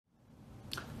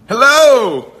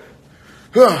Hello!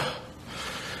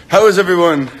 How is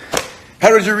everyone?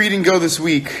 How did your reading go this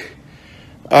week?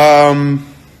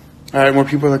 Alright, more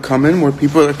people that come in, Woo!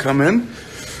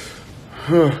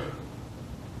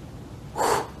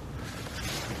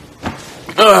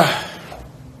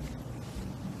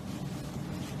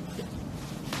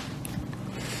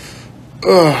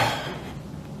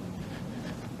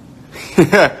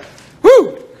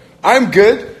 I'm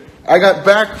good.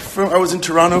 I was in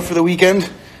Toronto for the weekend.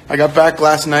 I got back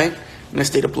last night and I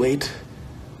stayed up late.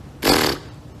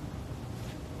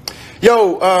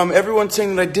 Yo, everyone's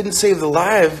saying that I didn't save the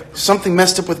live. Something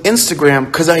messed up with Instagram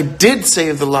because I did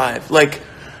save the live. Like,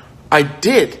 I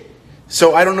did.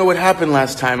 So I don't know what happened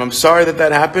last time. I'm sorry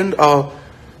that happened. I'll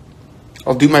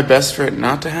do my best for it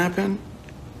not to happen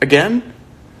again.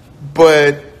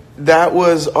 But that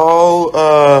was all,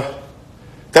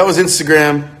 that was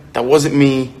Instagram. That wasn't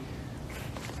me.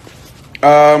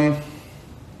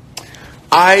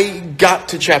 I got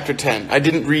to chapter 10. I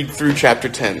didn't read through chapter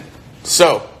 10.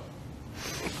 So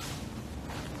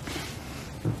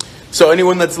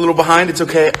anyone that's a little behind, it's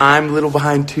okay. I'm a little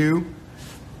behind too.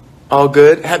 All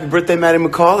good. Happy birthday, Maddie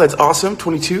McCall. That's awesome.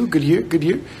 22. Good year. Good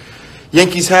year.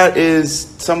 Yankees hat is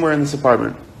somewhere in this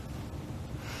apartment.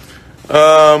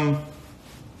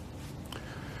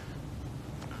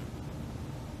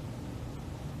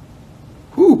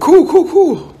 Ooh,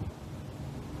 cool.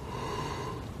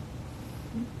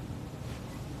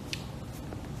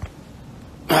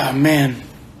 Oh, man.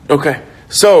 Okay.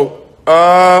 So,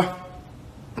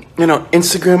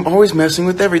 Instagram always messing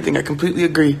with everything. I completely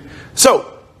agree.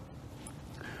 So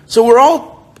we're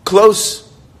all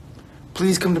close.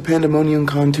 Please come to Pandemonium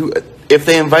Con 2. If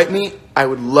they invite me, I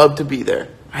would love to be there.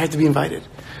 I have to be invited.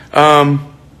 Okay,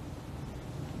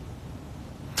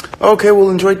 we'll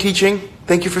enjoy teaching.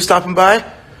 Thank you for stopping by.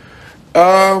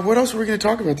 What else are we going to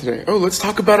talk about today? Oh, let's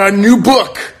talk about our new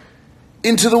book,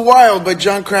 Into the Wild by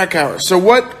Jon Krakauer. So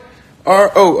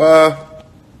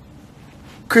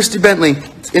Christy Bentley,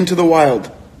 it's Into the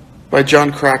Wild by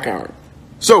Jon Krakauer.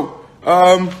 So,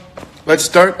 let's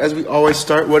start as we always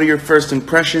start. What are your first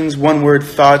impressions, one-word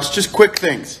thoughts, just quick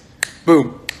things?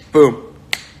 Boom, boom.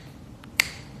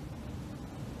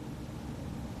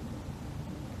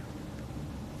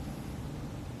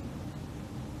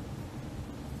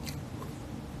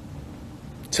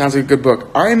 Sounds like a good book.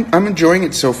 I'm enjoying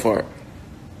it so far.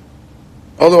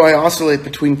 Although I oscillate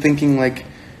between thinking like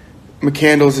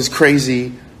McCandless is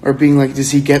crazy or being like,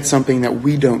 does he get something that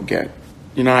we don't get?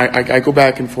 You know, I go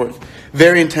back and forth.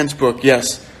 Very intense book,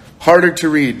 yes. Harder to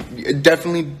read.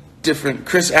 Definitely different.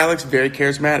 Chris Alex, very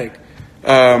charismatic.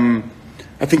 I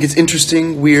think it's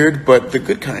interesting, weird, but the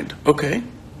good kind. Okay.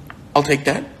 I'll take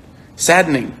that.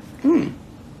 Saddening. I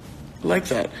like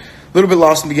that. A little bit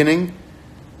lost in the beginning.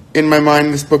 In my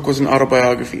mind, this book was an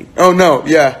autobiography. Oh, no,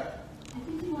 yeah. I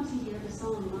think you want to hear the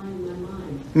song Line in My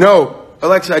Mind. No,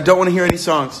 Alexa, I don't want to hear any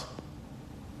songs.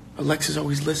 Alexa's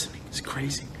always listening. It's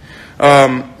crazy.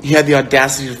 He had the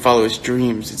audacity to follow his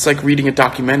dreams. It's like reading a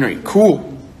documentary. Cool.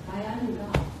 By Adam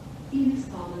Goff, Phoenix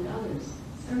Call and others,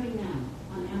 starting now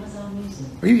on Amazon Music.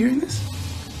 Are you hearing this?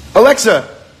 Alexa,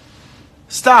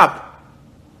 stop.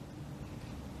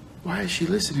 Why is she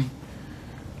listening?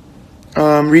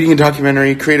 Reading a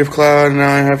documentary, Creative Cloud, now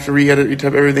I have to re-edit,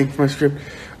 retype everything from my script.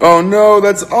 Oh no,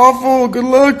 that's awful. Good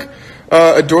luck.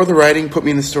 Adore the writing, put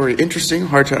me in the story. Interesting,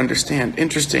 hard to understand.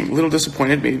 Interesting, a little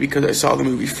disappointed maybe because I saw the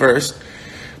movie first,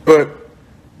 but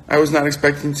I was not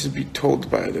expecting to be told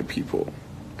by other people.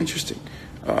 Interesting.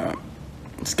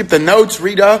 Skip the notes,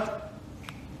 Rita.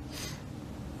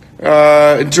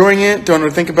 Enjoying it, don't know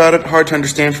to think about it, hard to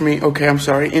understand for me. Okay, I'm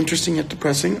sorry. Interesting yet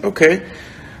depressing. Okay.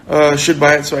 Should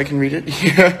buy it so I can read it.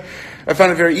 Yeah. I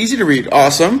found it very easy to read.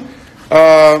 Awesome.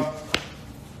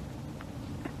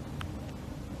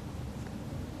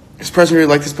 Surprisingly, really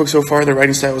like this book so far. The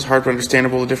writing style was hard but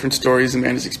understandable. The different stories and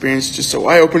Amanda's experience is just so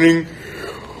eye-opening.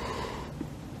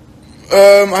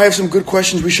 I have some good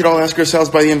questions we should all ask ourselves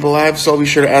by the end of the live, so I'll be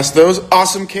sure to ask those.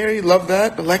 Awesome, Carrie. Love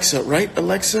that. Alexa, right?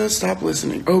 Alexa, stop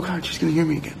listening. Oh, God, she's going to hear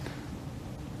me again.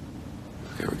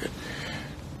 Okay, we're good.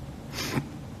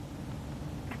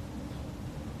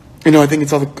 You know, I think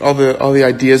it's all the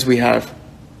ideas we have.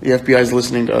 The FBI is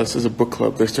listening to us as a book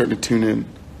club. They're starting to tune in.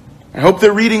 I hope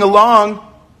they're reading along.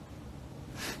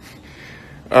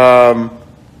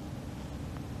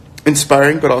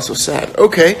 Inspiring, but also sad.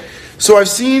 Okay, so I've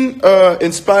seen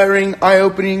inspiring,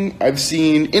 eye-opening. I've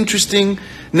seen interesting.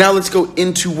 Now let's go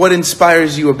into what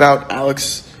inspires you about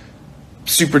Alex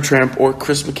Supertramp or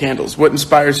Chris McCandless. What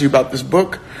inspires you about this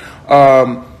book?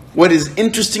 What is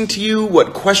interesting to you?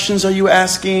 What questions are you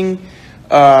asking?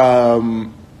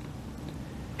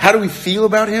 How How do we feel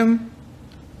about him?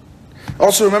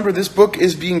 Also, remember, this book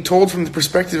is being told from the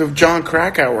perspective of John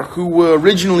Krakauer, who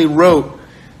originally wrote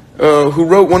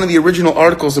one of the original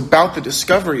articles about the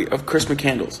discovery of Chris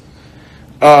McCandless.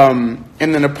 And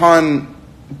then upon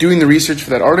doing the research for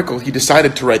that article, he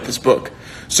decided to write this book.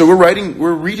 So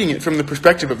we're reading it from the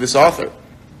perspective of this author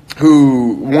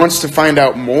who wants to find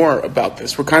out more about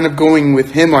this. We're kind of going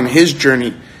with him on his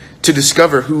journey to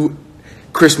discover who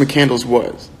Chris McCandless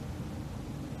was.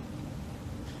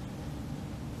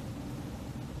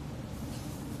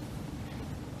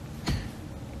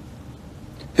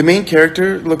 The main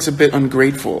character looks a bit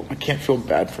ungrateful. I can't feel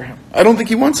bad for him. I don't think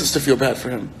he wants us to feel bad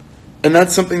for him. And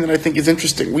that's something that I think is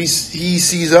interesting. He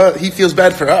feels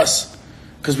bad for us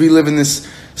because we live in this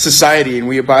society and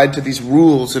we abide to these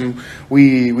rules and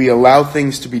we allow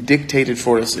things to be dictated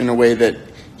for us in a way that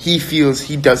he feels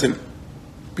he doesn't,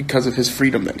 because of his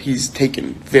freedom that he's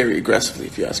taken very aggressively,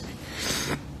 if you ask me.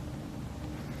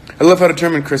 I love how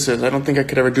determined Chris is. I don't think I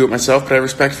could ever do it myself, but I have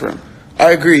respect for him.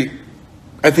 I agree.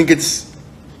 I think it's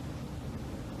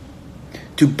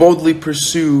to boldly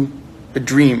pursue a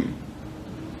dream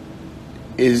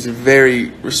is a very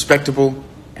respectable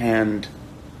and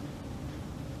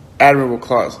admirable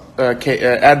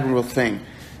admirable thing.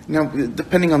 Now,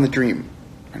 depending on the dream,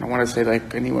 I don't want to say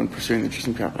like anyone pursuing the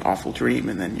dream have an awful dream,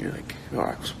 and then you're like, oh,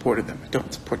 I supported them. I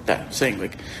don't support that. I'm saying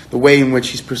like the way in which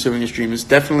he's pursuing his dream is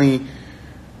definitely.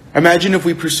 Imagine if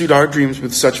we pursued our dreams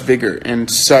with such vigor and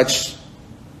such,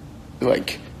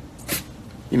 like,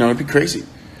 it'd be crazy.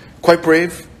 Quite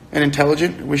brave and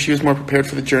intelligent. I wish he was more prepared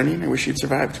for the journey. I wish he had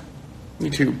survived. Me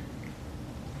too.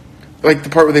 Like the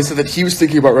part where they said that he was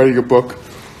thinking about writing a book.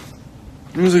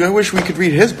 He was like, I wish we could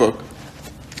read his book.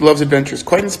 Loves adventures.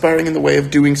 Quite inspiring in the way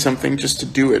of doing something just to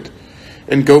do it.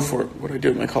 And go for it. What I did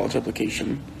with my college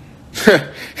application.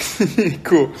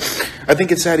 Cool. I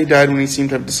think it's sad he died when he seemed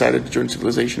to have decided to join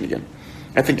civilization again.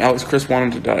 I think Alex Chris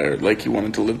wanted to die, or like he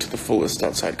wanted to live to the fullest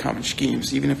outside common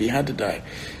schemes, even if he had to die.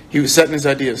 He was set in his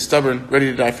ideas, stubborn, ready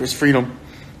to die for his freedom.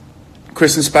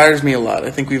 Chris inspires me a lot.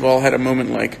 I think we've all had a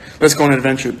moment like, let's go on an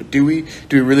adventure. But do we?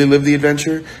 Do we really live the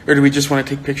adventure? Or do we just want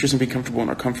to take pictures and be comfortable in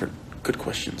our comfort? Good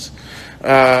questions.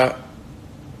 Love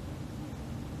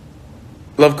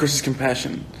Chris's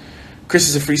compassion. Chris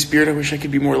is a free spirit. I wish I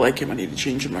could be more like him. I need a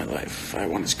change in my life. I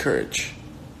want his courage.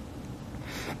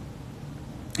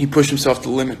 He pushed himself to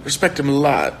the limit. Respect him a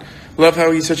lot. Love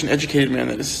how he's such an educated man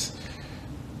that is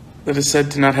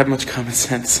said to not have much common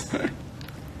sense.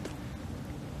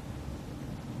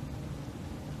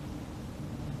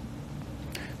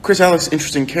 Chris Alex,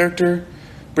 interesting character.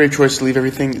 Brave choice to leave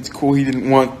everything. It's cool he didn't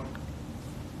want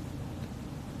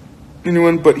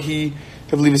anyone, but he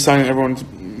had to leave a sign in everyone's...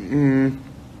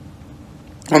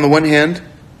 On the one hand,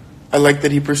 I like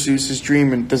that he pursues his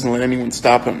dream and doesn't let anyone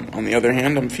stop him. On the other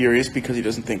hand, I'm furious because he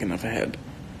doesn't think enough ahead.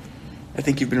 I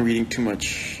think you've been reading too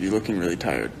much. You're looking really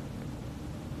tired.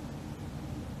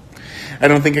 I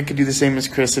don't think I could do the same as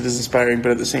Chris. It is inspiring,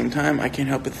 but at the same time, I can't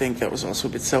help but think that was also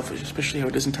a bit selfish, especially how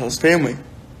he doesn't tell his family.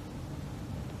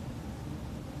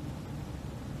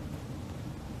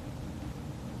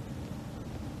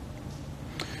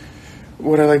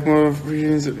 What I like more of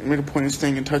reading is that make a point of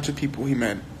staying in touch with people he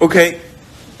met. Okay,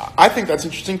 I think that's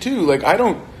interesting too. Like, I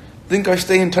don't think I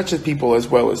stay in touch with people as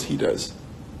well as he does.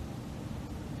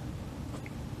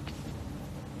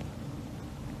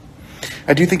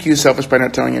 I do think he was selfish by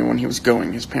not telling anyone he was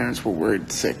going. His parents were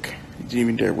worried sick. He didn't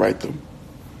even dare write them.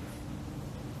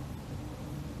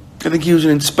 I think he was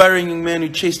an inspiring young man who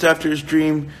chased after his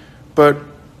dream, but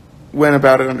went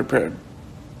about it unprepared.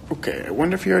 Okay, I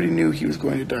wonder if he already knew he was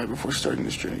going to die before starting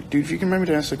this journey. Dude, if you can remember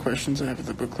to ask the questions I have at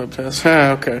the book club test.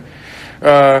 Okay.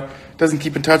 Doesn't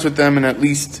keep in touch with them and at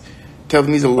least tell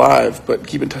them he's alive, but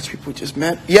keep in touch with people he just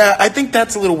met. Yeah, I think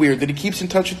that's a little weird, that he keeps in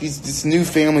touch with this new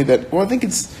family that... Well, I think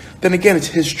it's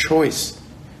his choice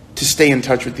to stay in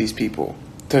touch with these people,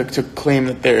 to claim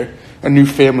that they're a new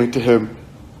family to him.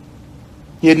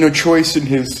 He had no choice in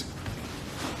his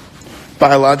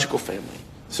biological family.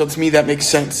 So to me, that makes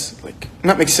sense. Like,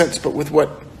 not makes sense, but with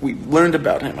what we learned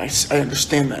about him, I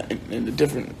understand that in a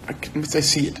different... I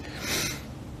see it.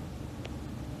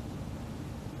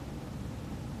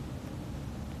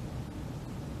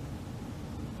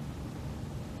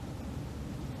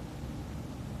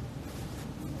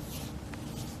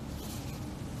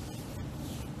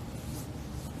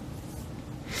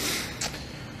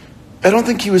 I don't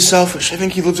think he was selfish. I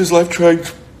think he lived his life trying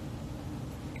to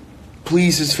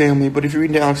please his family. But if you read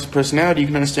into Alex's personality, you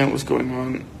can understand what was going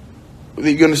on.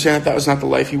 You understand that was not the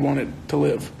life he wanted to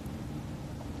live.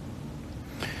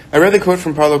 I read the quote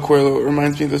from Paulo Coelho. It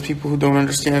reminds me of those people who don't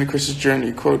understand Chris's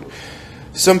journey. Quote,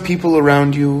 Some people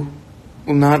around you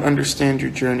will not understand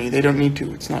your journey. They don't need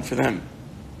to. It's not for them.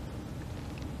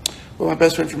 Well, my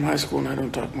best friend from high school and I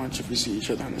don't talk much if we see each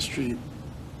other on the street.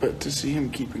 But to see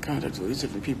him keep in contact with these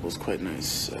different people is quite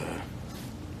nice.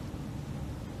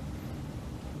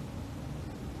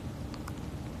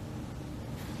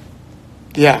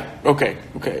 Yeah, okay.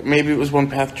 Maybe it was one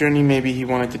path journey. Maybe he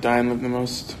wanted to die and live the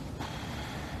most.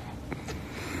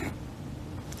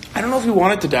 I don't know if he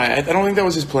wanted to die. I don't think that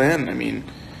was his plan. I mean,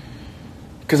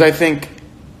 because I think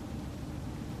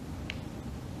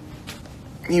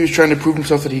he was trying to prove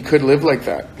himself that he could live like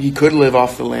that. He could live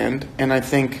off the land, and I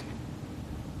think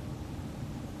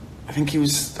he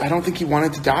was. I don't think he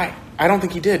wanted to die. I don't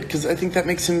think he did, because I think that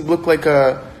makes him look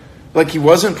like he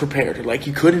wasn't prepared, or like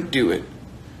he couldn't do it,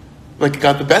 like it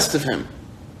got the best of him.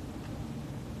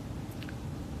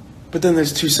 But then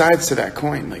there's two sides to that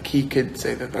coin. Like, he could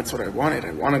say that that's what I wanted.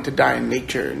 I wanted to die in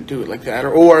nature and do it like that,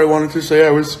 or I wanted to say I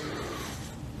was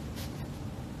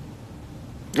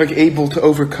like able to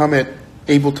overcome it,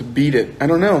 able to beat it. I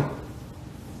don't know.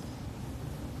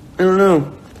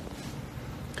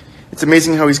 It's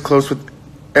amazing how he's close with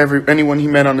anyone he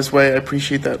met on his way. I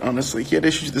appreciate that, honestly. He had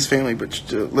issues with his family,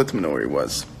 but let them know where he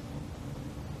was.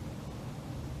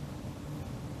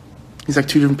 He's like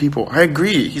two different people. I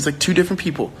agree. He's like two different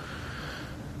people.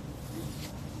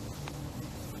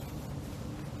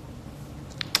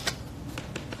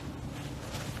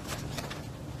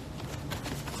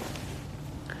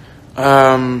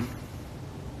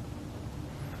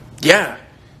 Yeah.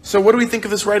 So what do we think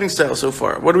of this writing style so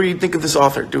far? What do we think of this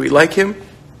author? Do we like him?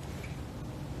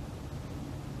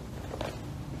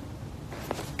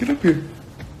 Get up here.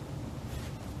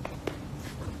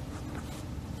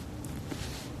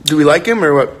 Do we like him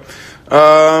or what?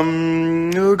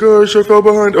 Oh gosh, I fell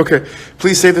behind. Okay,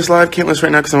 please save this live. Can't listen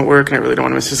right now because I'm at work and I really don't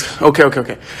want to miss this.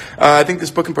 Okay. I think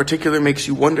this book in particular makes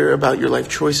you wonder about your life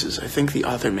choices. I think the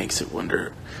author makes it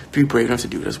wonder. Be brave enough to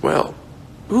do it as well.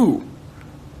 Ooh,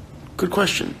 good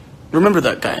question. Remember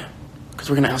that guy, because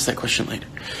we're going to ask that question later.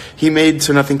 He made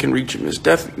so nothing can reach him. His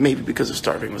death, maybe because of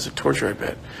starving, was a torture, I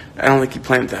bet. I don't think he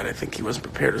planned that. I think he wasn't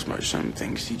prepared as much. Some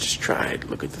things he just tried.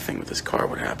 Look at the thing with his car,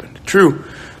 what happened. True.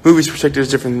 Movie's perspective is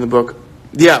different than the book.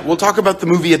 Yeah, we'll talk about the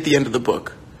movie at the end of the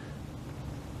book.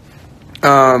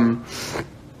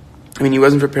 I mean, he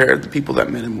wasn't prepared. The people that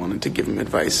met him wanted to give him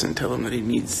advice and tell him that he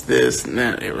needs this and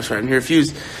that. It was right, and he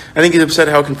refused. I think he's upset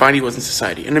how confined he was in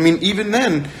society. And I mean, even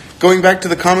then, going back to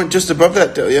the comment just above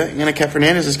that, Delia, Anna Kat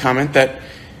Fernandez's comment, that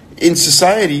in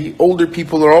society, older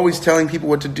people are always telling people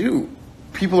what to do.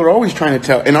 People are always trying to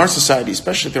tell, in our society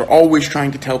especially, they're always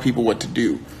trying to tell people what to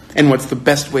do and what's the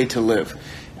best way to live.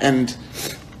 And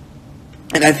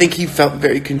I think he felt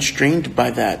very constrained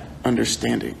by that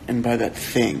understanding and by that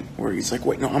thing where he's like,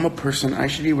 wait, no, I'm a person. I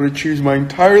should be able to choose my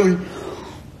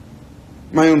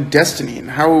own destiny.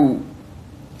 And how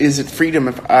is it freedom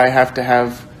if I have to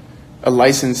have a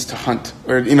license to hunt?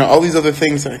 Or, all these other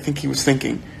things that I think he was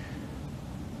thinking.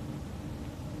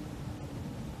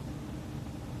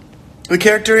 The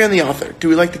character and the author. Do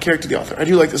we like the character of the author? I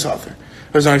do like this author.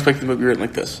 I was not expecting the book to be written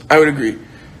like this. I would agree.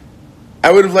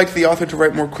 I would have liked the author to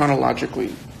write more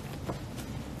chronologically.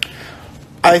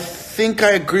 I think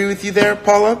I agree with you there,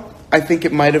 Paula. I think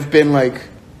it might have been like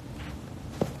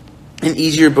an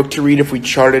easier book to read if we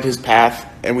charted his path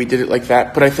and we did it like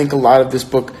that. But I think a lot of this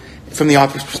book, from the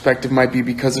author's perspective, might be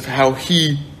because of how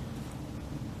he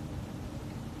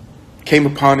came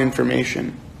upon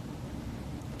information.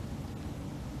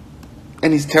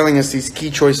 And he's telling us these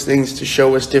key choice things to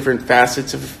show us different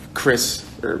facets of Chris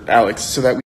or Alex so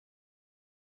that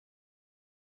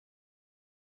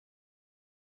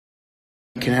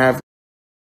we can have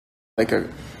like a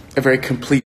very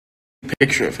complete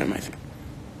picture of him, I think.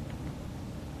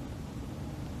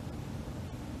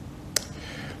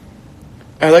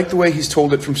 I like the way he's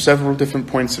told it from several different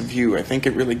points of view. I think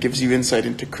it really gives you insight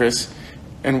into Chris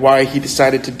and why he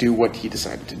decided to do what he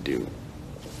decided to do.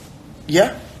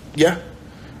 Yeah.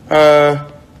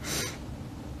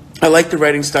 I like the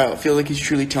writing style. I feel like he's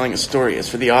truly telling a story. As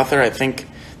for the author, I think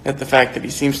that the fact that he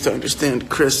seems to understand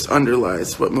Chris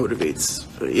underlies what motivates.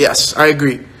 Yes, I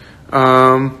agree.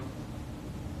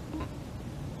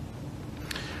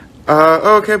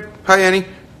 Okay. Hi, Annie.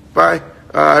 Bye.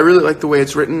 I really like the way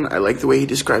it's written. I like the way he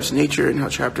describes nature and how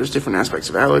chapters different aspects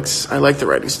of Alex. I like the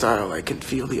writing style. I can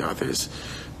feel the author's.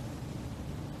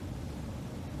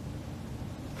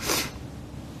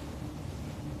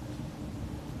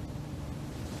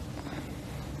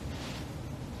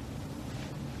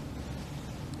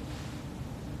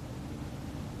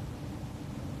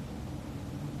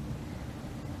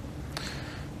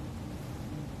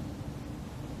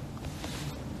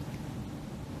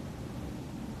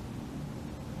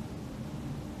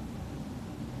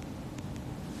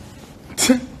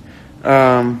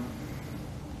 The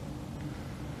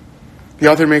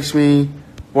author makes me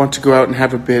want to go out and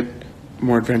have a bit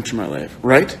more adventure in my life,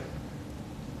 right?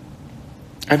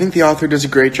 I think the author does a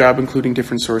great job including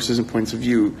different sources and points of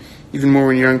view, even more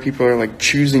when young people are like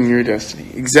choosing your destiny.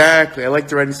 Exactly. I like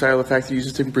the writing style, the fact that it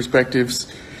uses different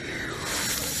perspectives.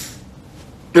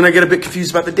 Then I get a bit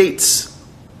confused about the dates.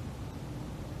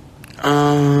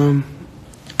 I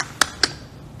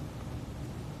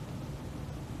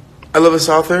love this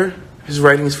author. His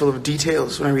writing is full of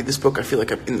details. When I read this book, I feel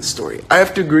like I'm in the story. I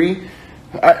have to agree.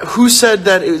 Who said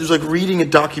that it was like reading a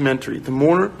documentary? The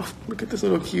more... Oh, look at this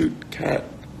little cute cat.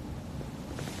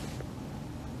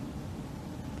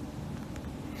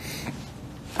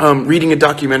 Reading a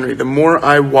documentary. The more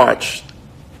I watch,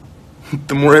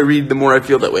 the more I read, the more I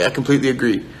feel that way. I completely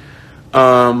agree.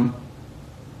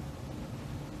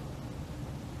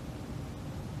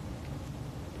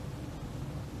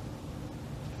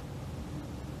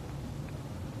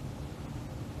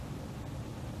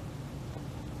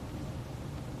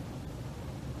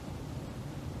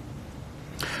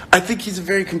 I think he's a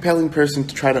very compelling person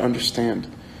to try to understand.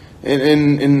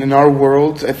 In our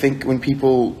world, I think when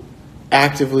people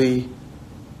actively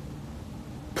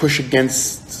push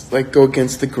against, like go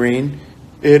against the grain,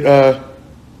 it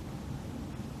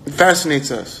fascinates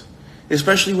us.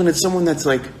 Especially when it's someone that's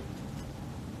like,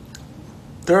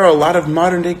 there are a lot of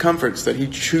modern day comforts that he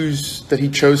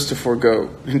chose to forego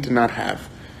and to not have.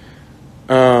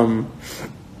 I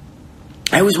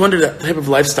always wondered that type of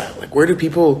lifestyle. Like, where do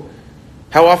people...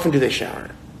 How often do they shower?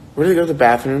 Where do they go to the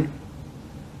bathroom?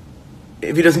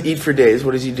 If he doesn't eat for days,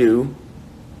 what does he do?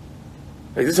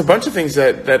 Like, there's a bunch of things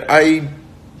that I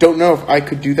don't know if I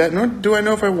could do that, nor do I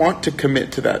know if I want to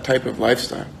commit to that type of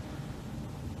lifestyle.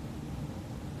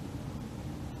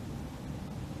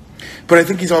 But I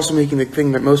think he's also making the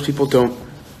thing that most people don't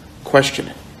question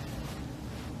it.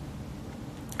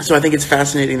 So I think it's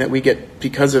fascinating that we get,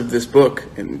 because of this book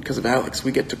and because of Alex,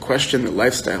 we get to question the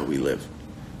lifestyle we live.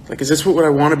 Like, is this what I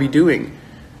want to be doing?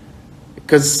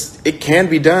 Because it can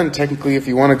be done, technically, if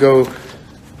you want to go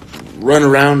run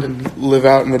around and live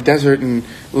out in the desert and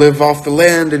live off the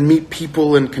land and meet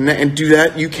people and connect and do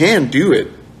that. You can do it.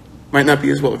 Might not be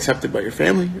as well accepted by your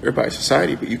family or by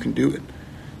society, but you can do it.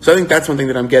 So I think that's one thing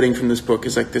that I'm getting from this book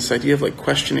is like this idea of like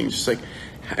questioning, just like,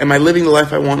 am I living the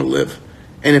life I want to live?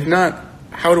 And if not,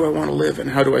 how do I want to live and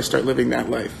how do I start living that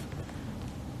life?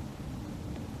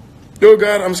 Oh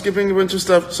God, I'm skipping a bunch of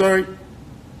stuff. Sorry.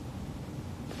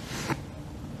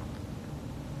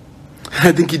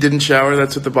 I think he didn't shower.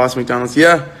 That's what the boss McDonald's.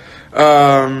 Yeah.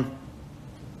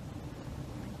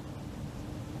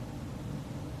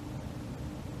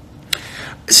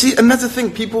 See, and that's the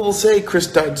thing. People will say Chris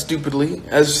died stupidly.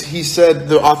 As he said,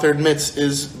 the author admits,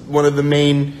 is one of the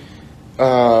main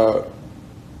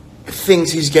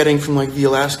things he's getting from like the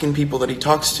Alaskan people that he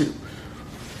talks to.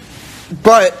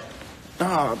 But...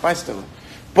 bye, Stella.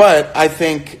 But I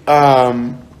think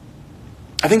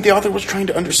the author was trying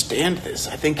to understand this.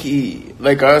 I think he,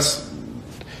 like us,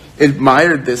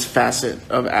 admired this facet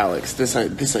of Alex, this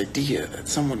idea that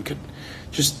someone could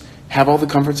just have all the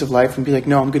comforts of life and be like,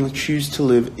 no, I'm going to choose to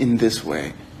live in this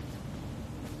way.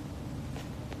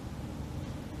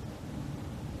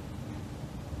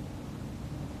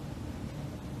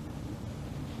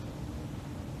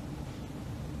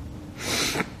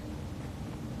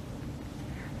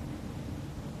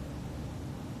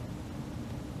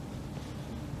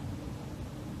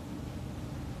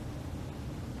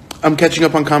 I'm catching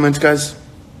up on comments, guys.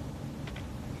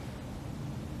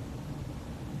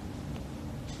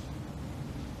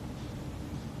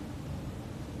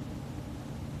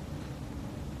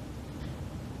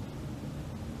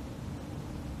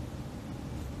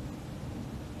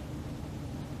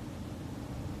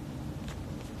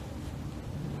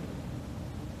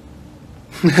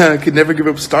 I could never give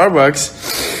up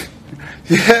Starbucks.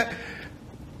 Yeah.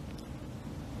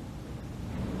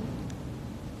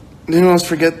 Anyone else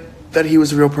forget that he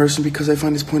was a real person because I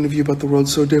find his point of view about the world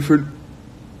so different.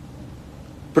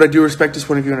 But I do respect his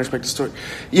point of view and I respect his story.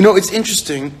 You know, it's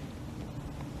interesting.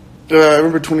 I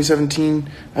remember 2017,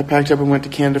 I packed up and went to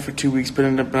Canada for 2 weeks, but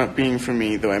ended up not being for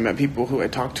me. Though I met people who I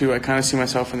talked to, I kind of see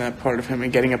myself in that part of him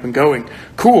and getting up and going.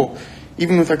 Cool.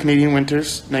 Even with our Canadian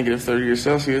winters, negative 30 degrees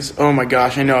Celsius. Oh my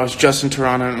gosh, I know. I was just in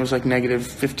Toronto and it was like negative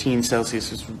 15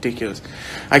 Celsius. It's ridiculous.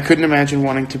 I couldn't imagine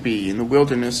wanting to be in the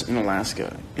wilderness in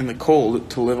Alaska, in the cold,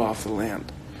 to live off the land.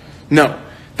 No,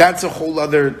 that's a whole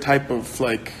other type of,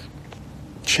 like,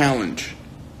 challenge.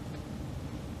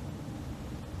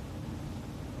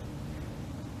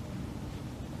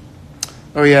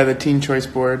 Oh yeah, the Teen Choice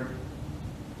board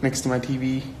next to my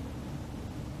TV.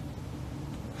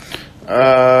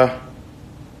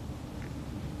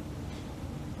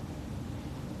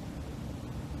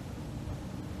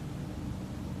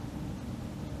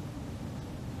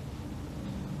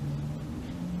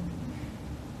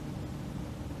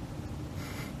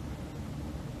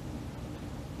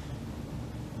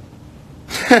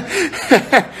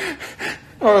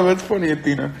 Oh, that's funny,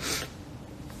 Athena.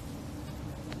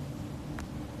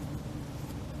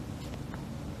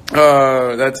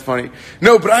 That's funny.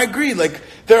 No, but I agree. Like,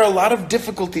 there are a lot of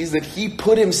difficulties that he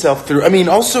put himself through. I mean,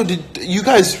 also, did you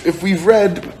guys, if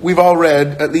we've all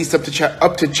read at least up to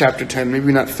chapter 10,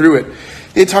 maybe not through it.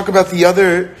 They talk about the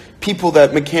other people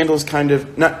that McCandless kind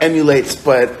of not emulates,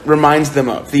 but reminds them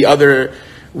of, the other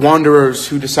wanderers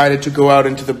who decided to go out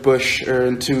into the bush or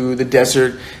into the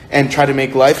desert and try to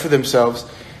make life for themselves.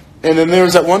 And then there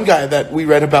was that one guy that we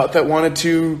read about that wanted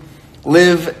to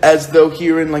live as though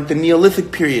here in like the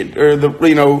Neolithic period, or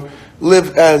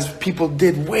live as people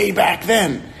did way back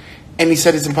then. And he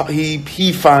said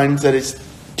he finds that it's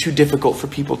too difficult for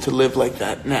people to live like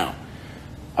that now.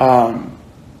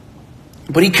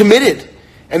 But he committed,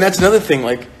 and that's another thing.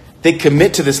 Like, they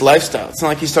commit to this lifestyle. It's not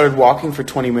like he started walking for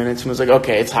 20 minutes and was like,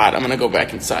 okay, it's hot, I'm going to go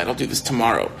back inside. I'll do this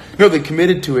tomorrow. No, they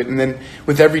committed to it. And then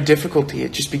with every difficulty,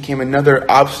 it just became another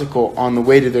obstacle on the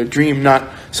way to their dream, not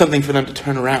something for them to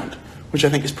turn around, which I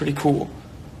think is pretty cool.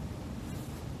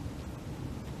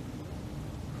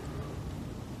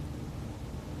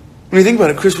 When you think about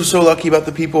it, Chris was so lucky about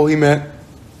the people he met.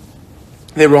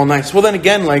 They were all nice. Well, then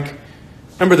again, like,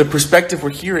 remember, the perspective we're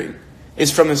hearing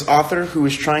is from this author who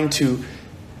is trying to,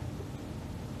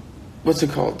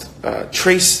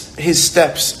 trace his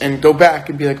steps and go back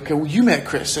and be like, okay, well, you met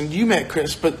Chris and you met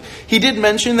Chris. But he did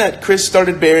mention that Chris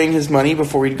started burying his money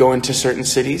before he'd go into certain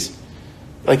cities,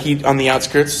 like on the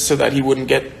outskirts, so that he wouldn't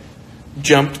get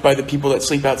jumped by the people that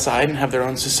sleep outside and have their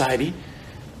own society.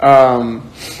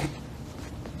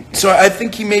 So I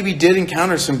think he maybe did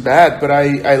encounter some bad, but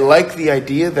I like the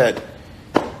idea that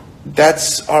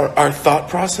that's our thought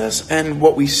process, and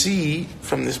what we see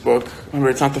from this book. Remember,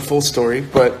 it's not the full story,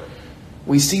 but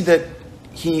we see that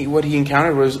what he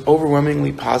encountered was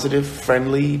overwhelmingly positive,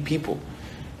 friendly people.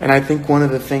 And I think one of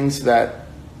the things that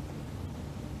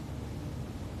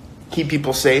keep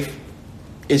people safe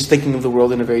is thinking of the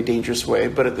world in a very dangerous way,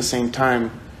 but at the same time,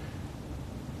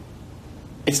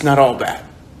 it's not all bad.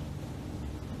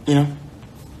 You know?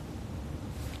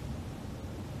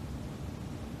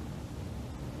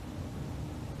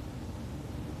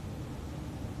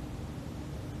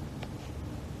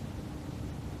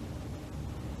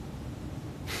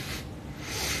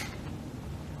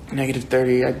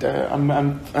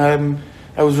 -30.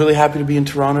 I was really happy to be in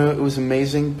Toronto. It was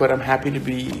amazing, but I'm happy to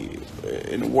be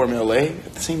in warm LA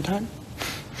at the same time.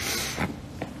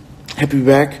 Happy to be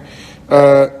back.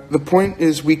 The point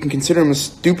is, we can consider him as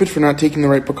stupid for not taking the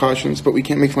right precautions, but we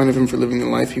can't make fun of him for living the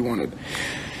life he wanted.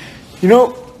 You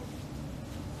know,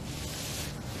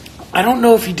 I don't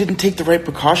know if he didn't take the right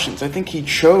precautions. I think he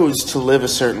chose to live a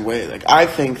certain way. Like, I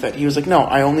think that he was like, no,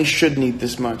 I only should need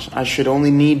this much. I should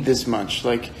only need this much.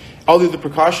 Like, all of the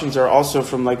precautions are also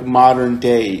from like modern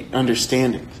day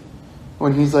understanding.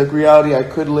 When he's like, reality, I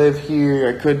could live here.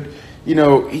 I could, he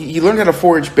learned how to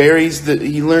forage berries.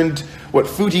 He learned what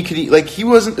food he could eat. Like, he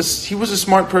was a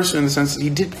smart person in the sense that he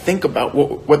did think about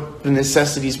what the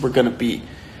necessities were going to be.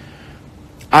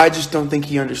 I just don't think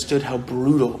he understood how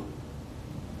brutal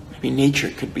nature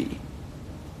could be.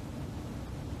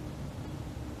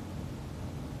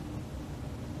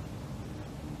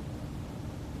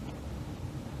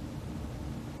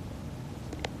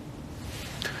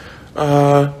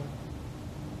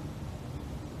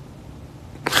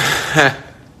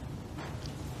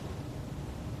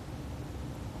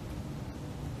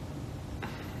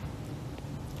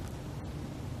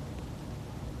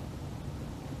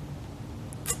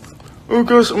 Oh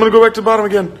gosh, I'm gonna go back to the bottom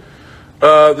again.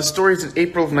 The story is in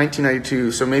April of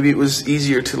 1992, so maybe it was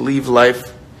easier to leave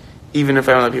life even if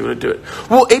I don't have people to do it.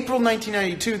 Well, April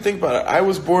 1992, think about it. I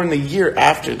was born the year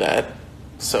after that,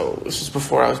 so this was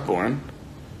before I was born.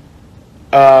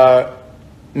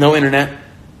 No internet.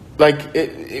 Like,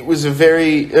 it was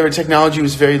technology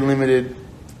was very limited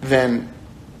then.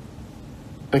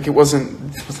 Like, it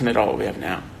wasn't at all what we have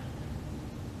now.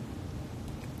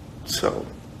 So,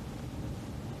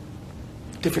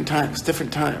 different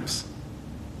times.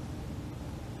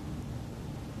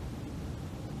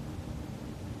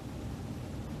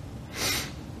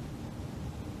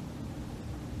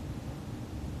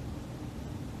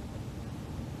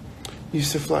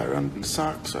 Used to fly around in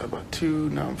socks. I bought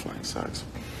 2. Now I'm flying socks.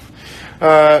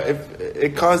 If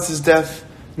it caused his death,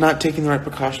 not taking the right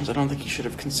precautions, I don't think he should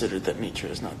have considered that nature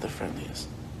is not the friendliest.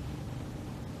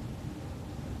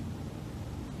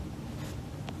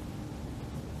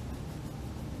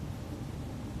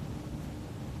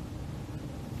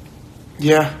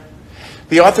 Yeah.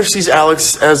 The author sees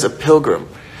Alex as a pilgrim,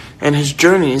 and his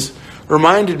journeys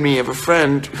reminded me of a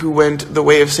friend who went the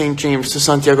way of St. James to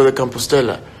Santiago de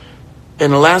Compostela.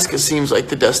 And Alaska seems like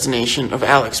the destination of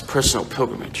Alex's personal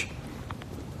pilgrimage.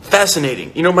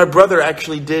 Fascinating. You know, my brother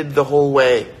actually did the whole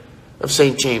way of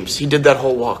St. James. He did that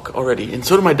whole walk already. And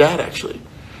so did my dad, actually.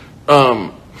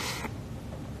 Well,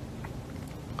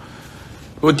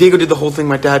 Diego did the whole thing.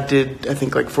 My dad did, I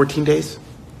think, like 14 days.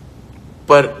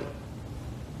 But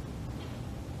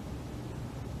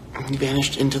he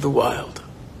vanished into the wild.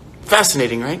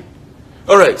 Fascinating, right?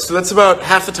 All right, so that's about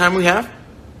half the time we have.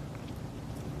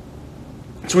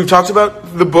 So we've talked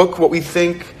about the book, what we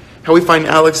think, how we find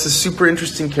Alex a super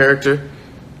interesting character.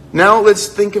 Now let's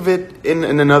think of it in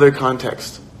another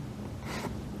context.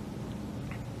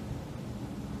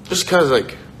 Just because,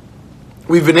 like,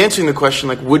 we've been answering the question,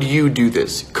 like, would you do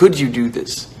this? Could you do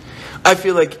this? I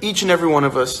feel like each and every one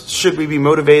of us, should we be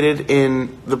motivated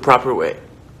in the proper way,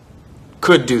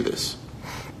 could do this.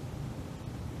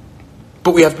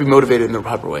 But we have to be motivated in the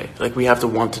proper way. Like, we have to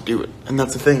want to do it. And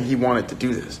that's the thing. He wanted to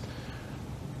do this.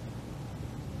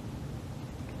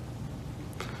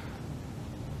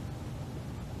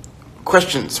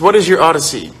 Questions. What is your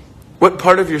odyssey? What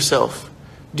part of yourself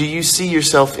do you see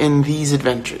yourself in these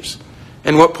adventures?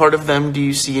 And what part of them do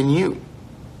you see in you?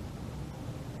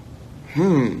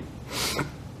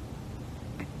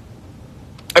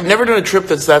 I've never done a trip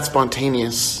that's that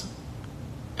spontaneous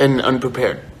and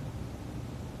unprepared.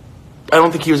 I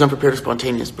don't think he was unprepared or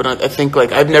spontaneous, but I think,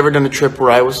 like, I've never done a trip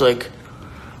where I was like,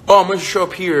 oh, I'm going to show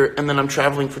up here, and then I'm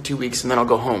traveling for 2 weeks, and then I'll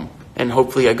go home, and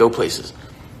hopefully I go places.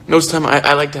 Most of the time,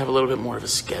 I like to have a little bit more of a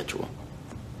schedule.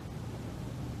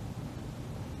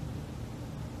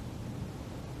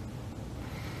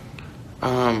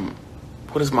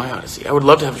 What is my odyssey? I would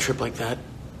love to have a trip like that.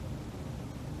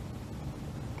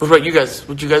 What about you guys?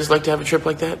 Would you guys like to have a trip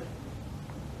like that?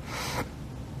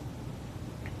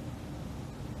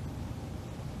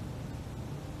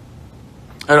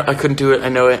 I couldn't do it, I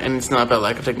know it, and it's not about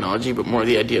lack of technology, but more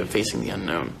the idea of facing the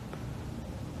unknown.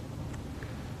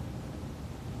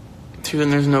 Two,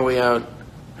 and there's no way out.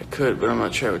 I could, but I'm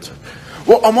not sure.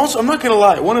 Well, I'm not going to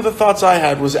lie. One of the thoughts I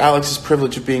had was Alex's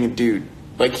privilege of being a dude.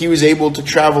 Like, he was able to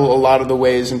travel a lot of the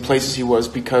ways and places he was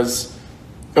because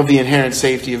of the inherent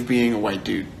safety of being a white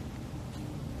dude.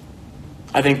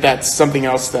 I think that's something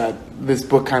else that this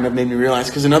book kind of made me realize.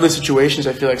 Because in other situations,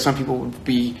 I feel like some people would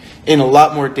be in a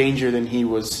lot more danger than he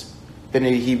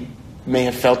may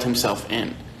have felt himself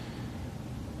in.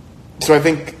 So I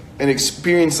think an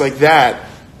experience like that,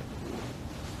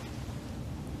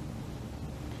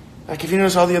 like, if you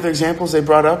notice all the other examples they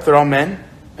brought up, they're all men,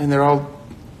 and they're all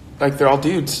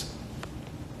dudes.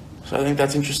 So I think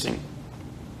that's interesting.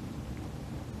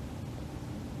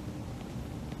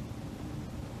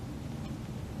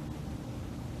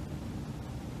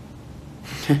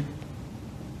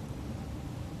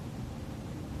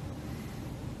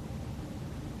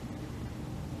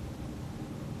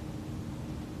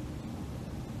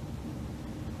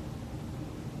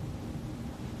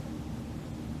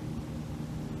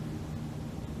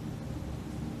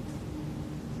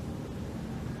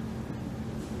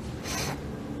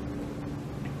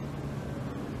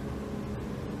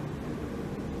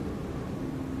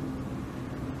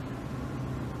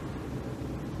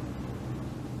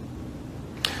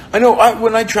 I know,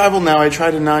 when I travel now, I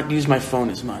try to not use my phone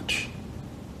as much.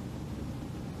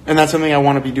 And that's something I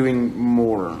want to be doing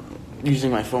more.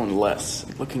 Using my phone less.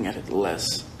 Looking at it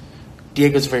less.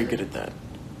 Diego's very good at that.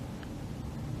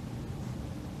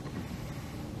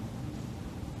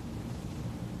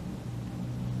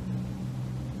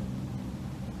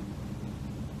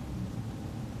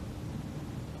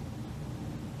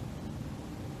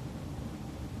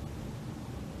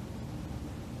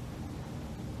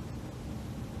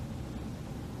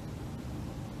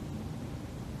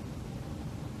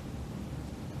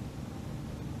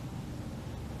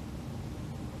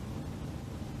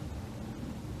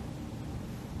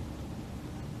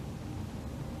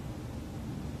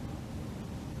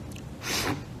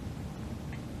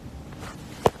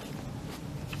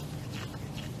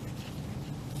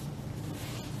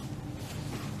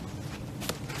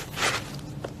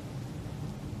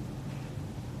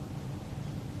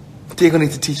 Diego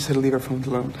needs to teach us how to leave our phones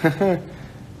alone.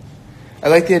 I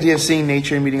like the idea of seeing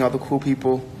nature and meeting all the cool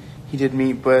people he did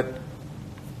meet, but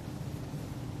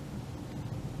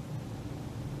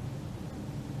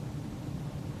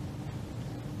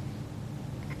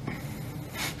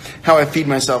how I feed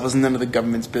myself is none of the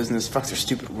government's business. Fuck their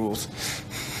stupid rules.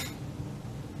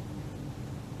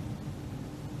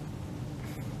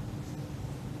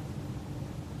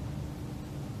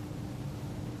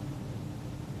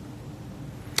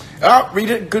 Oh, read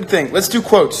it. Good thing. Let's do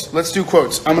quotes.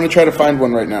 I'm going to try to find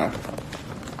one right now.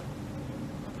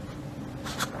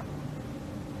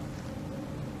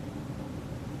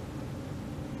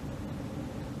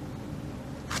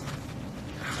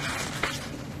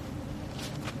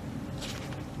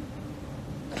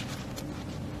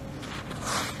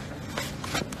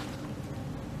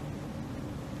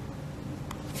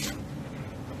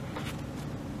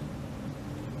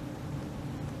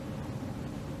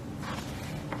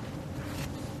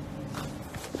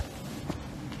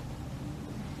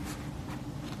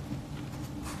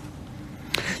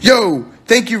 Yo,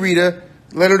 thank you, Rita.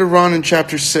 Letter to Ron in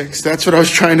chapter 6. That's what I was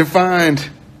trying to find.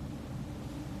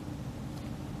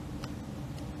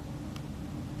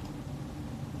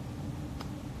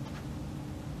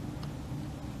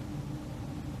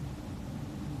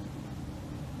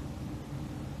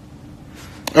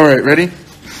 All right, ready?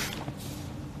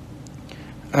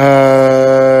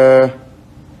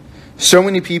 So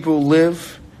many people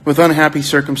live with unhappy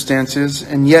circumstances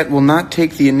and yet will not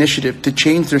take the initiative to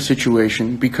change their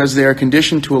situation because they are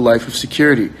conditioned to a life of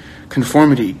security,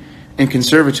 conformity, and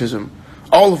conservatism,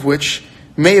 all of which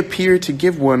may appear to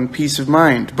give one peace of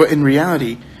mind, but in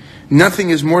reality, nothing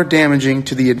is more damaging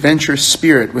to the adventurous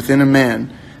spirit within a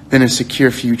man than a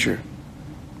secure future.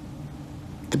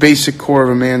 The basic core of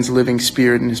a man's living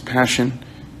spirit and his passion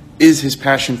is his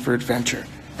passion for adventure.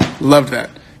 Loved that.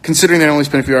 Considering that I only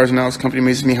spent a few hours in Alex's company,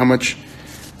 amazes me how much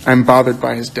I'm bothered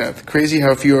by his death. Crazy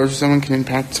how a few hours with someone can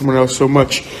impact someone else so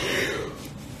much.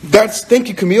 Thank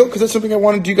you, Camille, because that's something I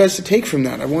wanted you guys to take from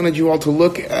that. I wanted you all to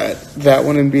look at that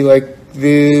one and be like,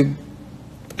 the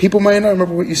people might not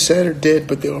remember what you said or did,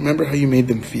 but they'll remember how you made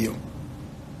them feel.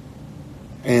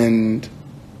 And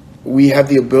we have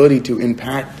the ability to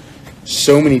impact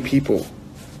so many people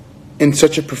in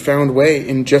such a profound way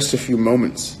in just a few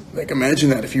moments. Like,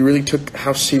 imagine that if you really took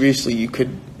how seriously you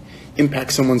could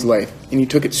impact someone's life and you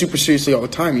took it super seriously all the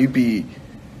time, I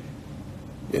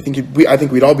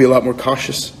think we'd all be a lot more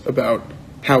cautious about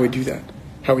how we do that,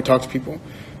 how we talk to people.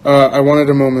 I wanted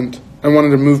a movement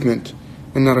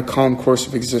and not a calm course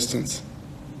of existence.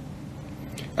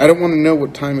 I don't want to know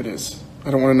what time it is.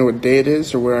 I don't want to know what day it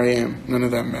is or where I am. None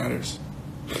of that matters.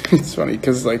 It's funny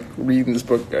because, like, reading this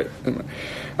book,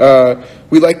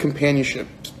 we like companionship,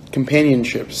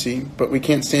 see, but we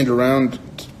can't stand around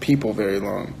people very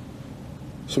long.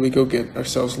 So we go get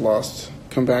ourselves lost,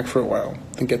 come back for a while,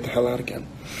 then get the hell out again.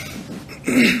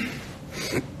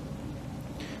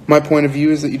 My point of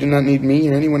view is that you do not need me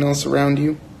or anyone else around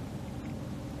you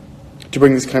to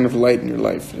bring this kind of light in your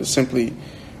life. It is simply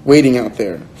waiting out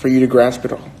there for you to grasp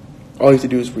it all. All you have to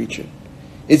do is reach it.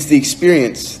 It's the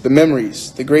experience, the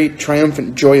memories, the great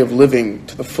triumphant joy of living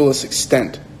to the fullest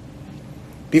extent.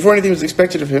 Before anything was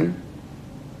expected of him,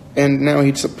 and now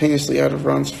he's painlessly out of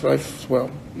Ron's life as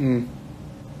well.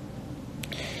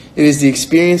 It is the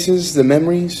experiences, the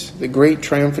memories, the great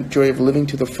triumphant joy of living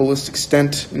to the fullest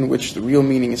extent in which the real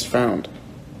meaning is found.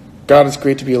 God, it's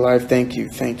great to be alive. Thank you.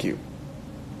 Thank you.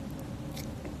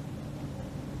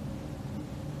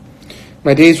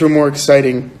 My days were more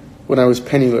exciting when I was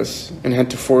penniless and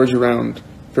had to forage around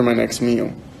for my next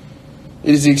meal.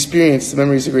 It is the experience, the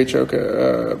memories, the great joke,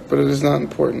 but it is not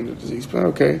important. It is the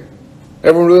experience. Okay.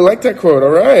 Everyone really liked that quote. All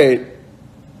right.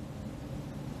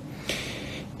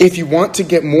 If you want to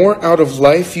get more out of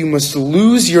life, you must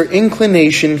lose your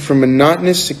inclination for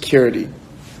monotonous security.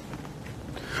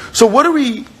 So one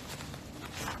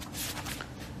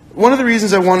of the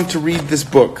reasons I wanted to read this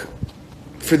book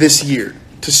for this year,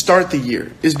 to start the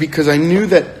year, is because I knew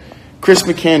that Chris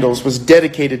McCandless was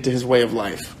dedicated to his way of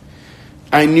life.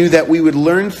 I knew that we would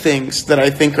learn things that I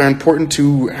think are important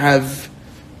to have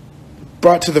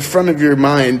brought to the front of your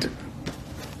mind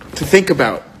to think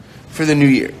about for the new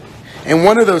year. And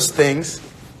one of those things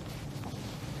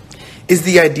is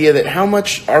the idea that how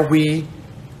much are we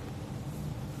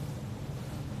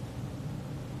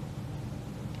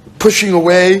pushing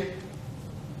away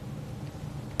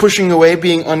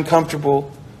being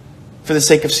uncomfortable for the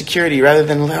sake of security, rather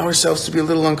than allow ourselves to be a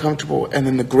little uncomfortable, and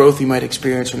then the growth we might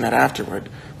experience from that afterward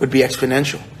would be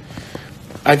exponential.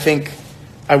 I think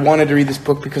I wanted to read this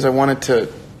book because I wanted to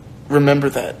remember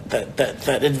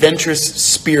that adventurous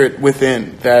spirit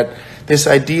within, that this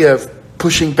idea of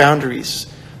pushing boundaries,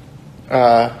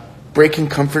 breaking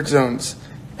comfort zones,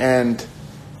 and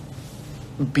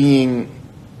being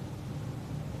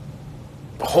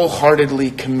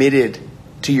wholeheartedly committed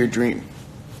to your dream.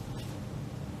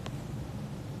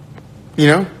 You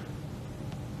know?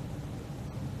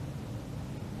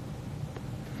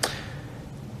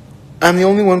 I'm the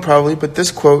only one probably, but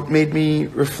this quote made me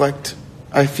reflect.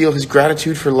 I feel his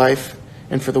gratitude for life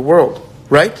and for the world.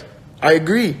 Right? I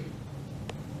agree.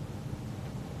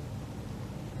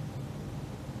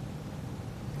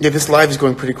 Yeah, this live is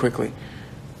going pretty quickly.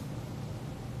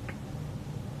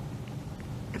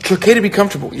 It's okay to be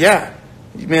comfortable. Yeah.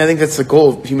 I mean, I think that's the goal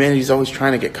of humanity, is always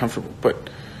trying to get comfortable. But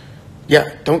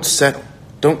yeah, don't settle.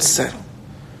 Don't settle.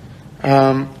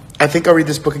 I think I'll read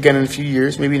this book again in a few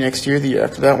years, maybe next year, the year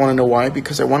after that. I want to know why,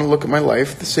 because I want to look at my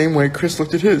life the same way Chris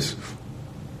looked at his.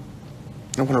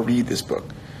 I want to read this book.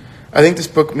 I think this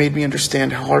book made me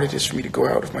understand how hard it is for me to go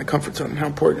out of my comfort zone and how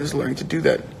important it is learning to do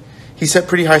that. He set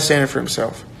pretty high standard for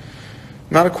himself.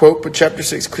 Not a quote, but chapter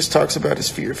 6, Chris talks about his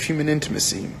fear of human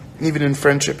intimacy, even in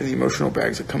friendship and the emotional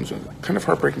bags that comes with it. Kind of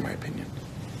heartbreaking, in my opinion.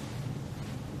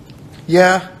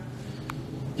 Yeah,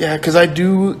 because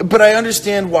but I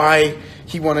understand why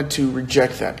he wanted to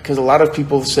reject that. Because a lot of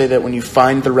people say that when you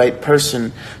find the right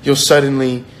person, you'll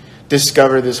suddenly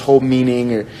discover this whole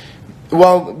meaning. Or,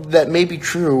 while that may be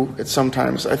true at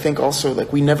sometimes, I think also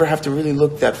like we never have to really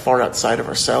look that far outside of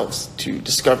ourselves to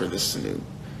discover this new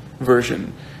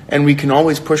version. And we can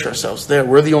always push ourselves there.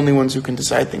 We're the only ones who can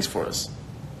decide things for us.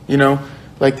 You know,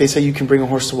 like they say you can bring a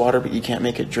horse to water, but you can't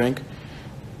make it drink.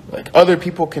 Like other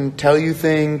people can tell you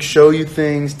things, show you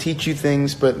things, teach you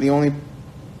things, but the only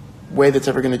way that's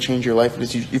ever going to change your life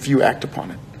is if you act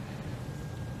upon it.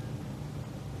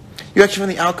 You actually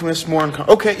find The Alchemist more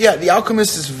okay, yeah, The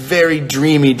Alchemist is very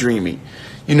dreamy.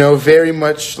 You know, very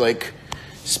much like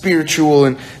spiritual,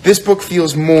 and this book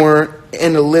feels more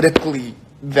analytically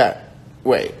that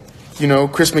way. You know,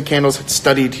 Chris McCandless had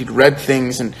studied, he'd read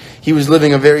things, and he was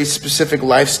living a very specific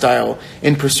lifestyle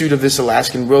in pursuit of this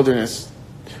Alaskan wilderness.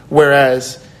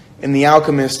 Whereas in The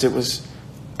Alchemist, it was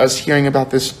us hearing about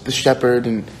the shepherd,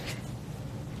 and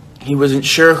he wasn't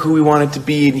sure who he wanted to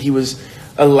be, and he was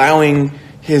allowing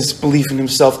his belief in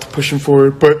himself to push him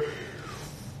forward. But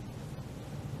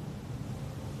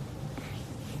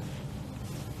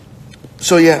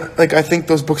so yeah, like I think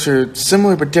those books are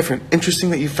similar but different. Interesting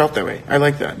that you felt that way. I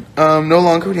like that. No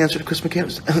longer would he answer to Chris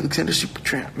McCandless. Alexander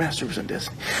Supertramp, Master of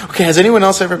Destiny. Okay, has anyone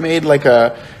else ever made like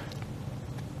an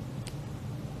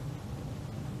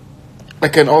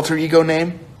alter ego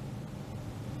name?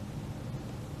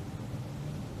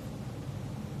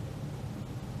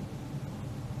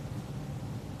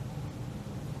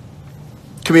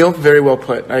 Camille, very well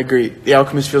put. I agree. The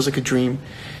Alchemist feels like a dream,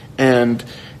 and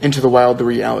Into the Wild, the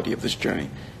reality of this journey.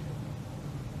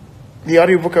 The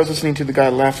audiobook I was listening to, the guy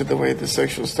laughed at the way the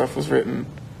sexual stuff was written.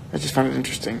 I just found it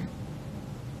interesting.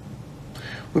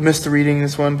 We missed the reading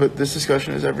this one, but this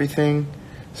discussion is everything.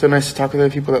 So nice to talk with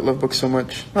other people that love books so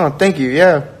much. Oh, thank you.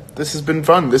 Yeah, this has been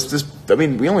fun. I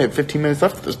mean, we only have 15 minutes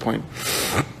left at this point.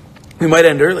 We might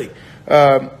end early.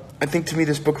 I think to me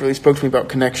this book really spoke to me about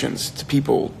connections to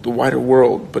people, the wider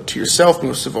world, but to yourself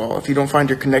most of all. If you don't find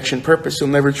your connection purpose, you'll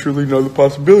never truly know the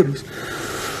possibilities.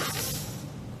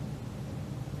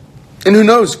 And who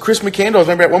knows, Chris McCandless,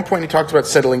 remember at one point he talked about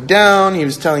settling down. He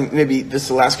was telling maybe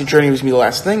this Alaska journey was going to be the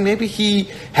last thing. Maybe he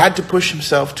had to push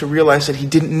himself to realize that he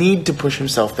didn't need to push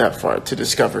himself that far to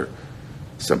discover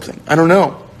something. I don't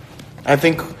know. I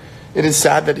think it is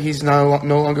sad that he's no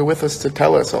longer with us to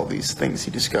tell us all these things he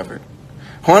discovered.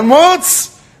 Juan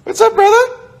Motz! What's up, brother?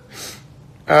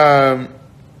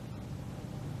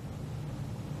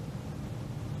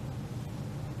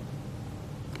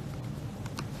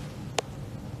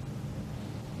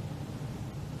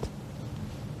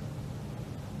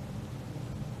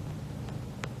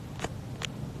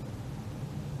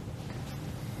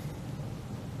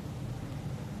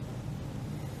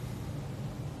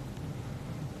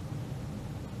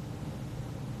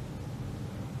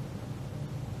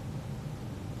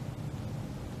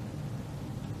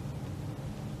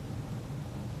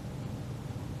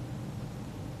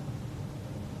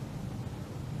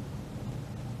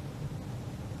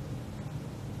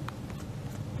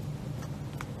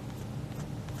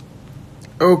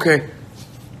 Okay.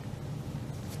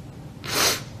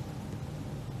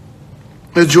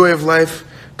 The joy of life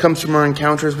comes from our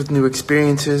encounters with new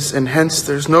experiences, and hence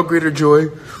there's no greater joy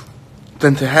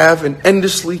than to have an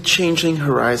endlessly changing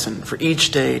horizon, for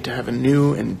each day to have a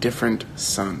new and different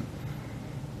sun.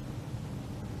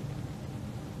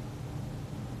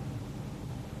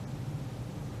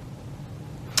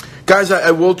 Guys,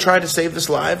 I will try to save this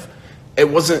live.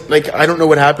 It wasn't like, I don't know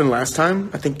what happened last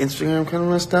time. I think Instagram kind of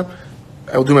messed up.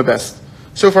 I will do my best.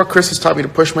 So far, Chris has taught me to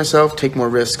push myself, take more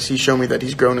risks. He's shown me that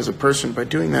he's grown as a person by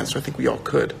doing that, so I think we all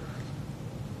could.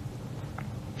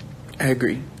 I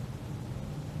agree.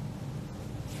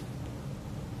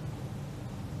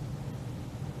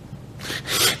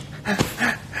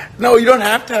 No, you don't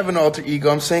have to have an alter ego.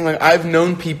 I'm saying, like, I've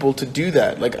known people to do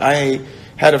that. Like, I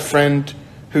had a friend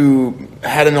who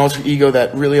had an alter ego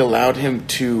that really allowed him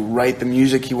to write the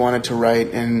music he wanted to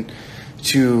write and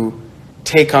to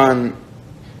take on,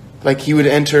 like he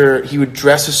would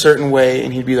dress a certain way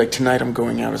and he'd be like, tonight I'm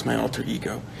going out as my alter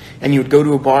ego. And he would go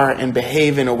to a bar and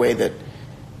behave in a way that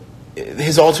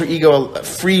his alter ego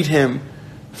freed him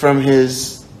from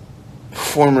his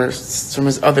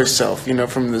other self, you know,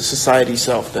 from the society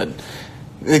self that,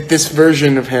 like, this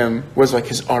version of him was like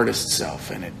his artist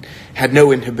self, and it had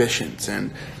no inhibitions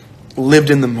and lived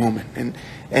in the moment.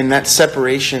 And that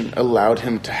separation allowed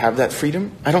him to have that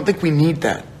freedom. I don't think we need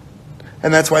that.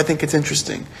 And that's why I think it's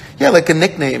interesting. Yeah, like a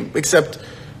nickname, except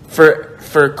for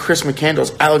Chris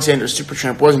McCandless, Alexander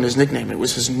Supertramp wasn't his nickname. It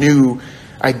was his new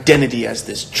identity as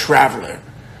this traveler.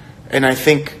 And I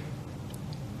think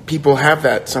people have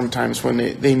that sometimes when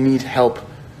they need help.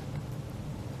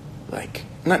 Like,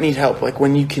 not need help, like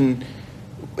when you can,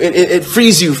 it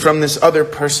frees you from this other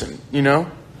person, you know?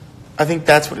 I think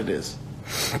that's what it is.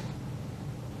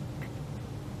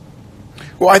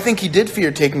 Well, I think he did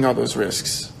fear taking all those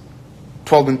risks.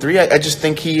 12 and 3, I just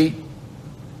think he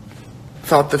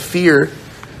thought the fear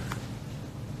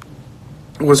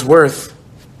was worth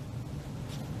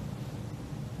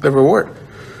the reward.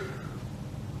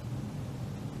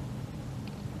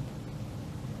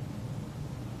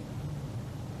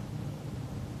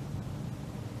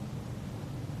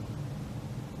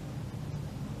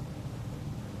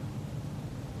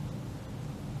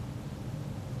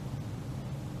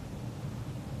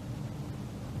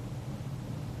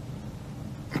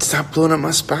 Stop blowing up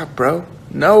my spot, bro.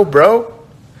 No, bro.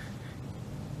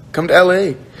 Come to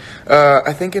LA.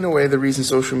 I think in a way the reason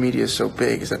social media is so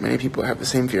big is that many people have the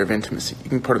same fear of intimacy. You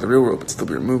can be part of the real world but still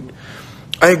be removed.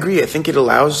 I agree. I think it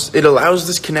allows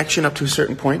this connection up to a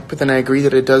certain point, but then I agree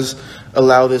that it does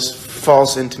allow this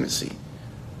false intimacy.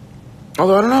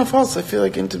 Although I don't know how false. I feel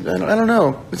like I don't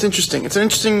know. It's interesting. It's an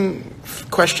interesting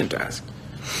question to ask.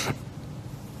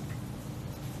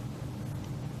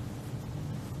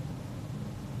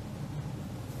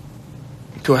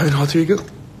 Do I have an alter ego?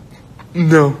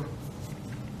 No.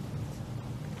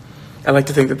 I like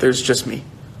to think that there's just me.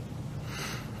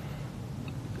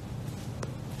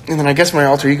 And then I guess my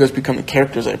alter egos become the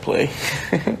characters I play.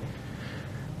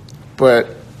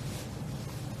 But,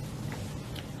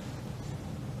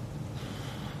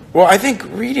 well, I think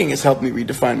reading has helped me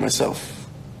redefine myself.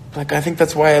 Like, I think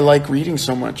that's why I like reading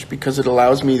so much, because it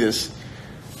allows me this.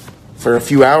 For a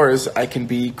few hours, I can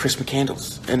be Chris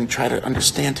McCandless and try to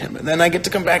understand him. And then I get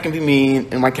to come back and be me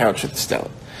in my couch with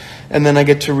Stella. And then I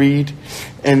get to read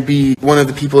and be one of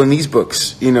the people in these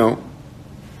books, you know.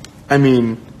 I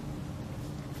mean,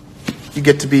 you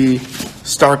get to be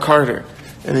Star Carter.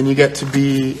 And then you get to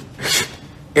be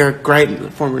Eric Greitens, the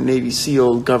former Navy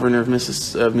SEAL, governor of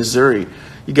Missouri.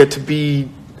 You get to be,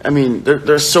 I mean,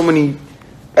 there's so many.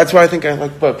 That's why I think I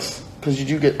like books. Because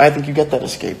I think you get that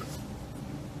escape.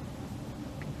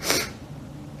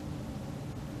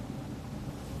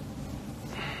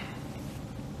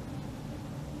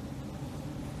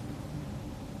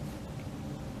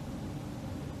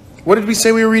 What did we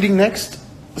say we were reading next?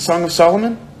 The Song of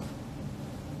Solomon?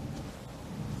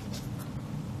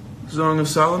 Song of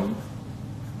Solomon?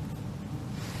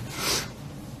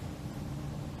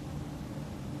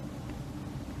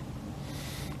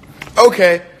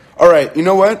 Okay. All right. You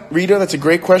know what, Rita? That's a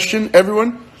great question,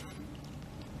 everyone.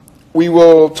 We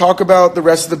will talk about the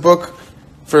rest of the book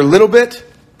for a little bit.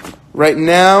 Right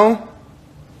now,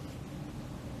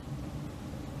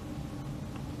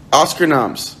 Oscar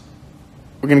noms.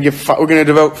 We're gonna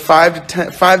devote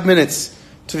 5 minutes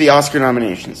to the Oscar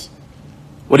nominations.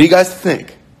 What do you guys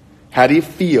think? How do you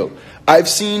feel? I've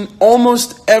seen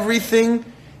almost everything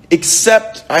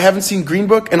except I haven't seen Green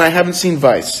Book and I haven't seen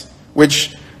Vice,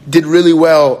 which did really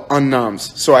well on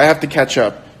noms. So I have to catch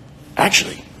up.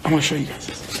 Actually, I want to show you guys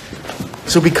this.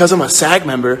 So because I'm a SAG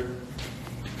member,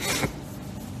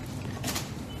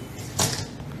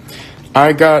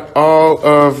 I got all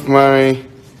of my.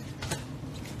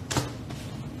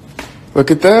 Look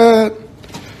at that.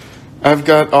 I've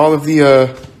got all of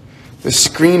the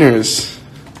screeners.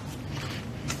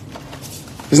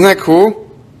 Isn't that cool?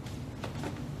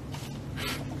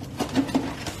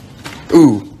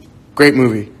 Ooh, great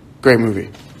movie. Great movie.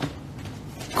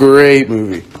 Great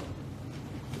movie.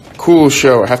 Cool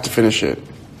show. I have to finish it.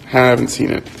 I haven't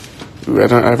seen it. Ooh, I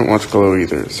haven't watched Glow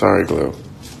either. Sorry, Glow.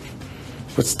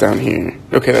 What's down here?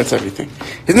 Okay, that's everything.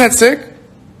 Isn't that sick?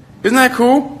 Isn't that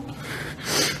cool?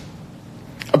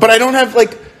 But I don't have,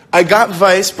 I got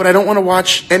Vice, but I don't want to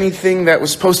watch anything that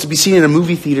was supposed to be seen in a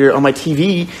movie theater on my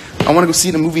TV. I want to go see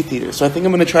it in a movie theater. So I think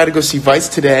I'm going to try to go see Vice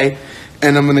today,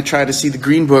 and I'm going to try to see The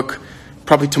Green Book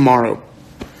probably tomorrow.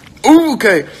 Ooh,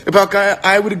 okay. About Guy,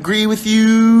 I would agree with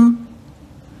you.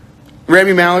 I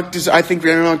think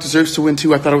Rami Malek deserves to win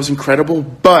too. I thought it was incredible.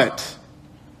 But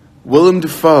Willem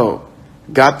Dafoe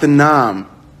got the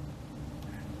nom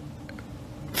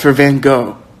for Van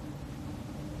Gogh.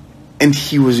 And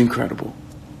he was incredible.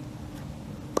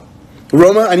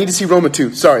 Roma, I need to see Roma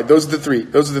too. Sorry, those are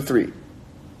the three.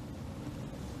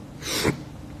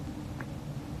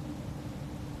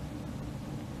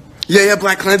 Yeah,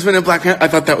 Black Klansman and I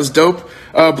thought that was dope.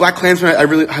 Black Klansman,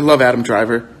 I love Adam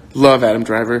Driver.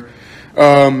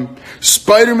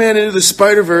 Spider-Man Into the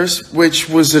Spider-Verse, which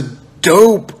was a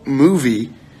dope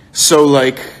movie. So,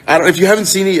 like, if you haven't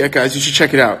seen it yet, guys, you should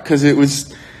check it out.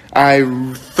 Because I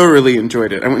thoroughly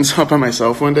enjoyed it. I went and saw it by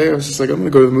myself one day. I was just like, I'm going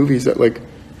to go to the movies at, like,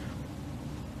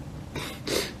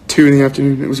 2 in the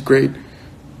afternoon. It was great.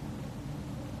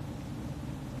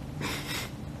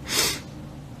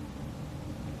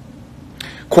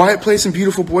 Quiet Place and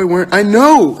Beautiful Boy weren't. I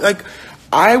know! Like,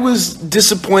 I was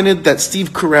disappointed that Steve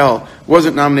Carell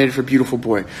wasn't nominated for Beautiful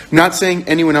Boy. I'm not saying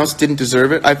anyone else didn't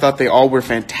deserve it. I thought they all were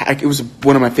fantastic. It was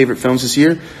one of my favorite films this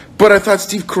year. But I thought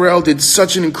Steve Carell did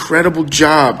such an incredible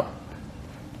job.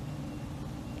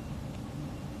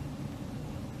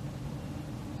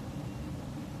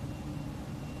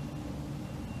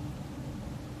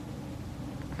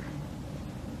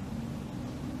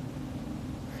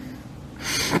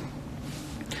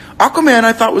 Aquaman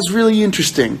I thought was really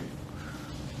interesting.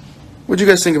 What do you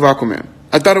guys think of Aquaman?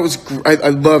 I thought it was. I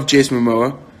love Jason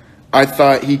Momoa. I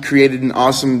thought he created an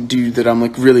awesome dude that I'm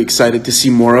like really excited to see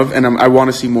more of, and I want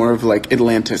to see more of like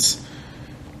Atlantis.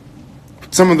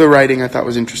 Some of the writing I thought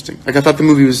was interesting. Like I thought the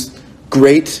movie was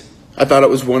great. I thought it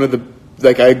was one of the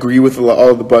I agree with all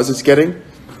of the buzz it's getting,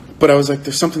 but I was like,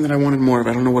 there's something that I wanted more of.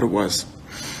 I don't know what it was,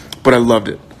 but I loved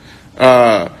it.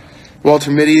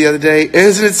 Walter Mitty the other day,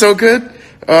 isn't it so good?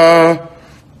 I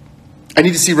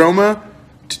need to see Roma.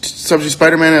 Subject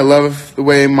Spider-Man. I love the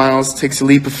way Miles takes a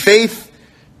leap of faith.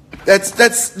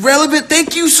 That's relevant.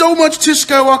 Thank you so much, Tish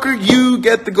Skywalker. You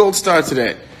get the gold star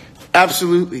today.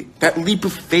 Absolutely. That leap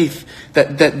of faith.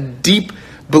 That deep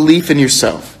belief in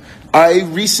yourself. I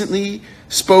recently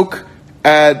spoke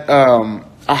at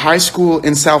a high school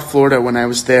in South Florida when I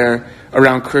was there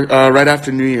around right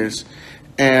after New Year's,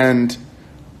 and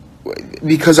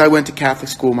because I went to Catholic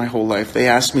school my whole life, they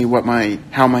asked me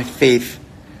how my faith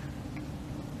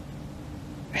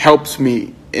helped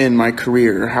me in my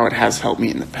career, or how it has helped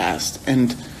me in the past.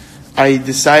 And I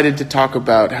decided to talk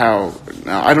about how,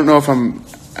 I don't know if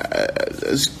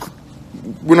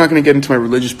we're not going to get into my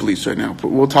religious beliefs right now, but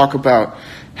we'll talk about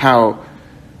how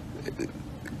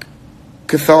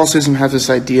Catholicism has this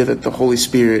idea that the Holy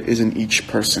Spirit is in each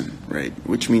person, right?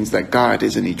 Which means that God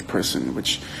is in each person,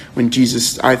 which when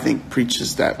Jesus, I think,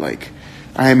 preaches that, like,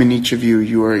 I am in each of you,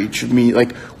 you are each of me,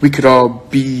 like, we could all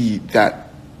be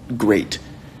that great.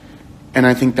 And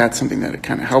I think that's something that it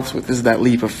kind of helps with, is that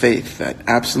leap of faith, that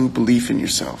absolute belief in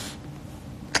yourself.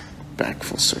 Back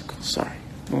full circle, sorry.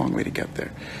 A long way to get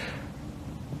there.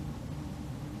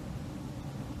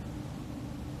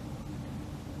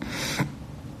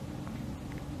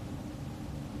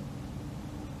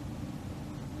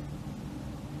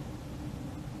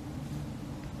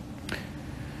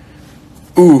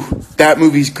 Ooh, that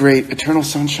movie's great. Eternal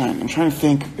Sunshine. I'm trying to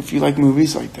think if you like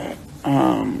movies like that.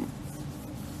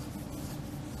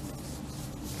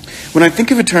 When I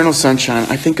think of Eternal Sunshine,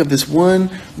 I think of this one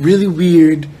really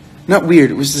weird, not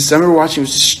weird, it was this, I remember watching, it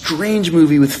was a strange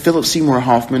movie with Philip Seymour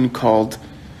Hoffman called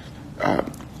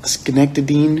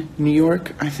Schenectady, New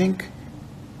York, I think.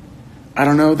 I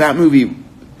don't know, that movie,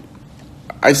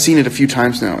 I've seen it a few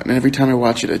times now, and every time I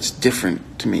watch it, it's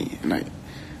different to me, and I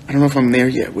don't know if I'm there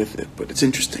yet with it, but it's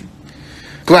interesting.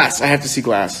 Glass, I have to see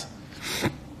Glass.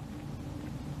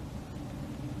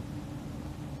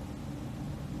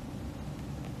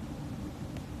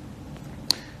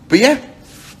 But yeah,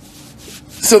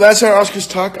 so that's our Oscars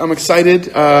talk. I'm excited.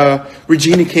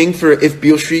 Regina King for If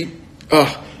Beale Street.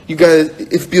 You guys,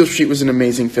 If Beale Street was an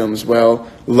amazing film as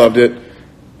well. Loved it.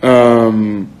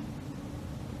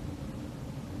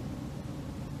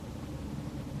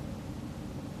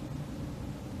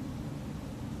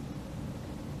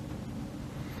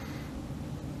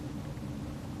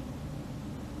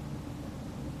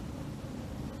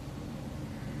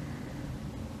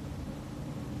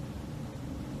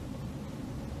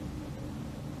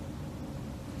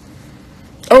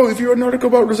 Oh, if you wrote an article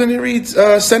about Rosende Reads,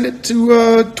 send it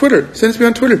to Twitter. Send it to me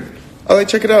on Twitter. I'll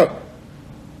check it out.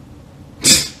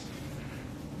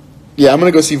 Yeah, I'm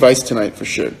going to go see Vice tonight for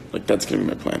sure. Like, that's going to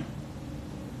be my plan.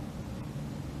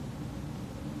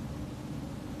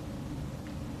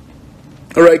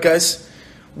 All right, guys.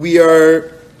 We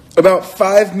are about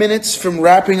 5 minutes from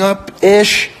wrapping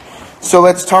up-ish. So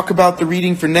let's talk about the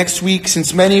reading for next week.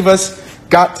 Since many of us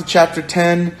got to chapter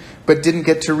 10 but didn't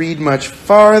get to read much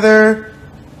farther.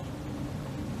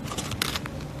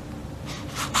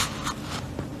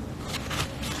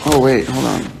 Oh, wait, hold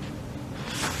on.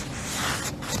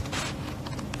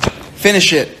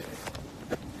 Finish it.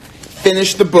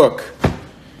 Finish the book.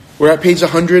 We're at page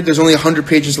 100. There's only 100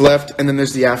 pages left, and then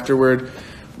there's the afterword.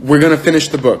 We're going to finish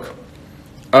the book.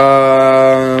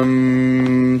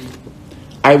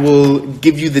 I will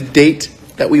give you the date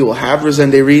that we will have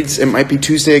Rosende Reads. It might be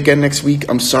Tuesday again next week.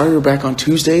 I'm sorry we're back on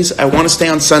Tuesdays. I want to stay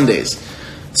on Sundays.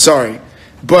 Sorry.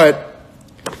 But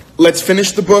let's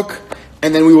finish the book,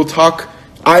 and then we will talk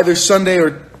either Sunday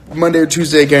or Monday or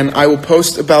Tuesday again. I will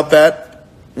post about that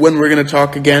when we're going to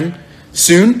talk again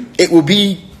soon. It'll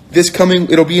be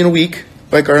in a week,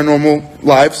 like our normal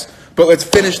lives. But let's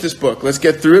finish this book. Let's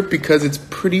get through it because it's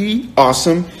pretty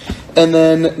awesome. And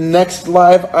then next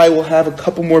live, I will have a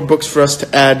couple more books for us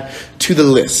to add to the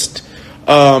list.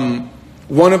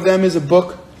 One of them is a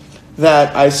book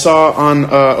that I saw on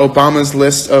Obama's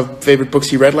list of favorite books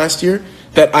he read last year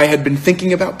that I had been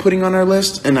thinking about putting on our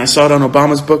list, and I saw it on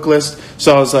Obama's book list.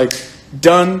 So I was like,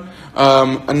 done.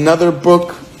 Another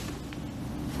book.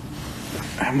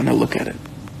 I'm going to look at it.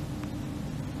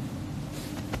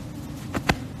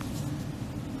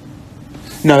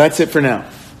 No, that's it for now.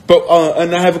 But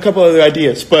and I have a couple other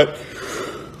ideas. But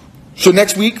so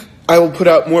next week I will put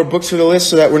out more books for the list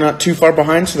so that we're not too far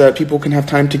behind, so that people can have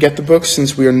time to get the books,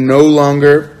 since we are no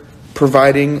longer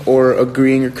providing or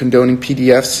agreeing or condoning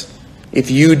PDFs. If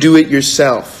you do it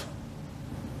yourself,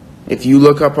 if you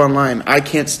look up online, I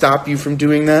can't stop you from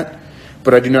doing that,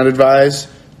 but I do not advise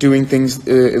doing things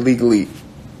illegally.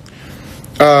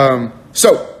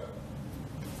 So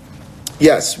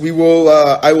yes, we will.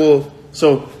 I will.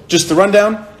 So, just the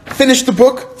rundown. Finish the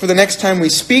book for the next time we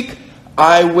speak.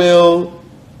 I will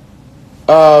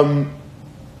have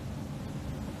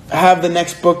the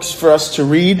next books for us to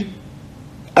read.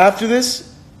 After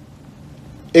this,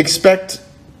 expect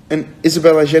an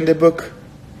Isabel Allende book.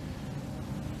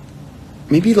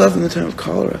 Maybe Love in the Time of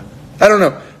Cholera. I don't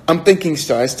know. I'm thinking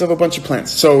still. I still have a bunch of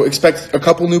plans. So expect a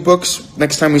couple new books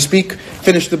next time we speak.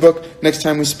 Finish the book next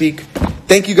time we speak.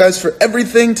 Thank you guys for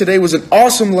everything. Today was an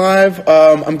awesome live.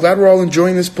 I'm glad we're all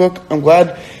enjoying this book. I'm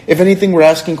glad, if anything, we're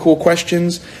asking cool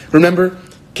questions. Remember,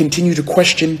 continue to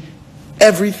question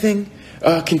everything.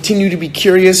 Continue to be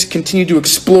curious. Continue to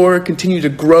explore. Continue to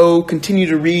grow. Continue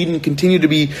to read. And continue to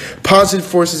be positive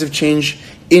forces of change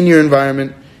in your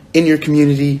environment, in your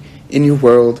community, in your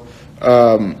world.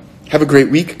 Have a great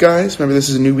week, guys. Remember, this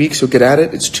is a new week, so get at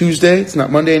it. It's Tuesday. It's not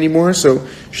Monday anymore, so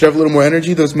you should have a little more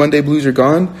energy. Those Monday blues are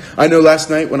gone. I know last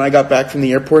night when I got back from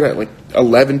the airport at like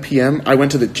 11 p.m., I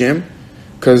went to the gym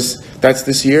because that's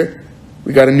this year.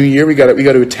 We got a new year. We got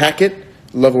to attack it.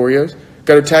 Love Oreos.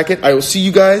 Got to attack it. I will see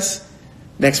you guys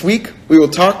next week. We will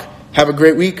talk. Have a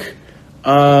great week.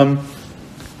 Goodbye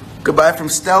from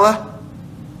Stella.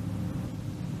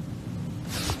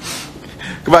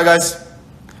 Goodbye, guys.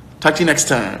 Talk to you next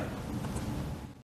time.